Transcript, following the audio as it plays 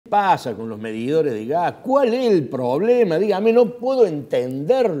pasa con los medidores de gas? ¿Cuál es el problema? Dígame, no puedo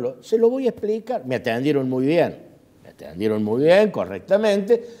entenderlo. Se lo voy a explicar. Me atendieron muy bien,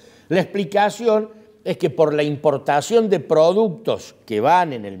 correctamente. La explicación es que por la importación de productos que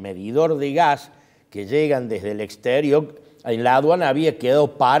van en el medidor de gas, que llegan desde el exterior, en la aduana había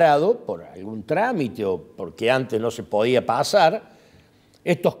quedado parado por algún trámite o porque antes no se podía pasar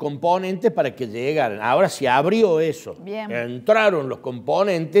estos componentes para que llegaran. Ahora se abrió eso. Bien. Entraron los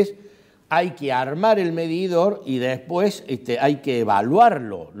componentes, hay que armar el medidor y después hay que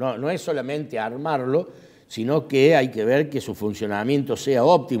evaluarlo. No es solamente armarlo, sino que hay que ver que su funcionamiento sea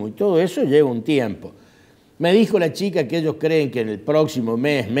óptimo y todo eso lleva un tiempo. Me dijo la chica que ellos creen que en el próximo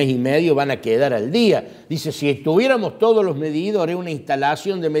mes y medio van a quedar al día. Dice, si tuviéramos todos los medidores, una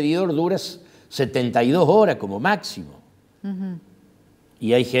instalación de medidor dura 72 horas como máximo.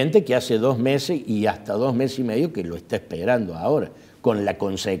 Y hay gente que hace 2 meses y hasta 2 meses y medio que lo está esperando ahora, con la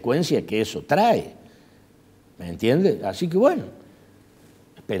consecuencia que eso trae. ¿Me entiendes? Así que bueno,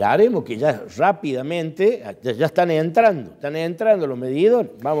 esperaremos que ya rápidamente, ya están entrando los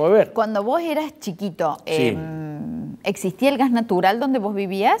medidores. Vamos a ver. Cuando vos eras chiquito, sí. ¿Existía el gas natural donde vos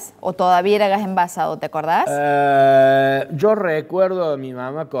vivías o todavía era gas envasado? ¿Te acordás? Yo recuerdo a mi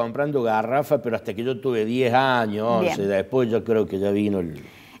mamá comprando garrafa, pero hasta que yo tuve 10 años, 11, después yo creo que ya vino el...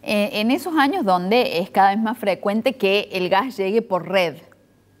 En esos años donde es cada vez más frecuente que el gas llegue por red,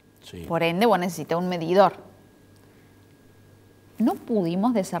 sí. Por ende vos necesitas un medidor. ¿No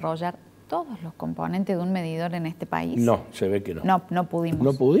pudimos desarrollar todos los componentes de un medidor en este país? No, se ve que no. No pudimos.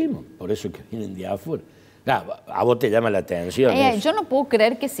 No pudimos, por eso es que vienen de afuera. A vos te llama la atención. Yo no puedo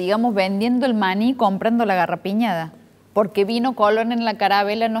creer que sigamos vendiendo el maní y comprando la garrapiñada. Porque vino Colón en la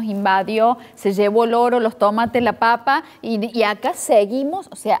carabela, nos invadió, se llevó el oro, los tomates, la papa, y acá seguimos,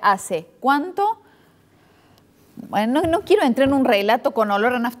 o sea, ¿hace cuánto? Bueno, no quiero entrar en un relato con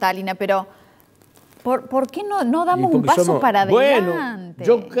olor a naftalina, pero ¿por qué no damos un paso para adelante?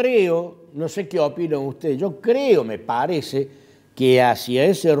 Bueno, yo creo, no sé qué opinan ustedes, me parece que hacia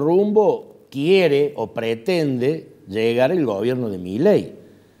ese rumbo quiere o pretende llegar el gobierno de Milei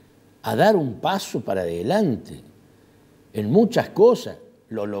a dar un paso para adelante en muchas cosas.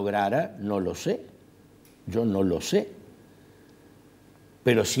 ¿Lo logrará? No lo sé. Yo no lo sé.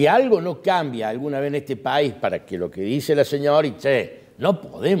 Pero si algo no cambia alguna vez en este país para que lo que dice la señorita, no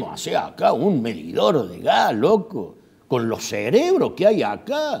podemos hacer acá un medidor de gas, loco, con los cerebros que hay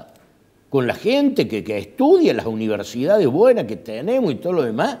acá, con la gente que estudia en las universidades buenas que tenemos y todo lo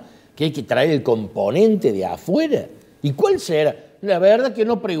demás, que hay que traer el componente de afuera. ¿Y cuál será? La verdad que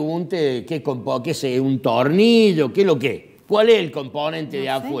no pregunte qué es un tornillo, qué es lo que es. ¿Cuál es el componente de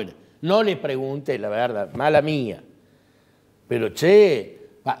afuera? No le pregunte, la verdad, mala mía. Pero,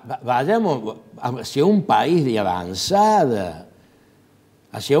 vayamos hacia un país de avanzada,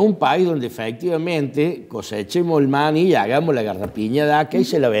 hacia un país donde efectivamente cosechemos el maní y hagamos la garrapiña de acá y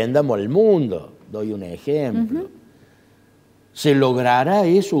se la vendamos al mundo. Doy un ejemplo. ¿Se logrará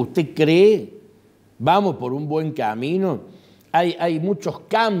eso? ¿Usted cree? ¿Vamos por un buen camino? Hay muchos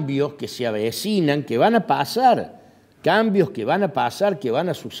cambios que se avecinan, que van a pasar, cambios que van a pasar, que van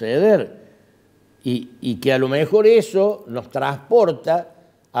a suceder, y que a lo mejor eso nos transporta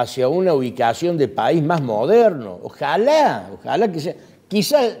hacia una ubicación de país más moderno. Ojalá que sea.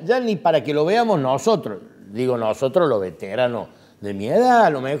 Quizás ya ni para que lo veamos nosotros, digo nosotros los veteranos de mi edad, a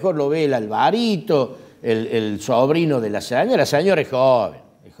lo mejor lo ve el Alvarito, el sobrino de la señora es joven.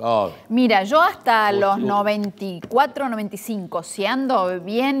 Mira, yo hasta los 94, 95, si ando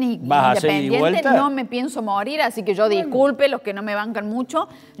bien y independiente, no me pienso morir, así que yo disculpe los que no me bancan mucho,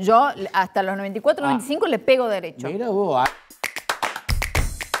 yo hasta los 94, 95 le pego derecho. Mira vos.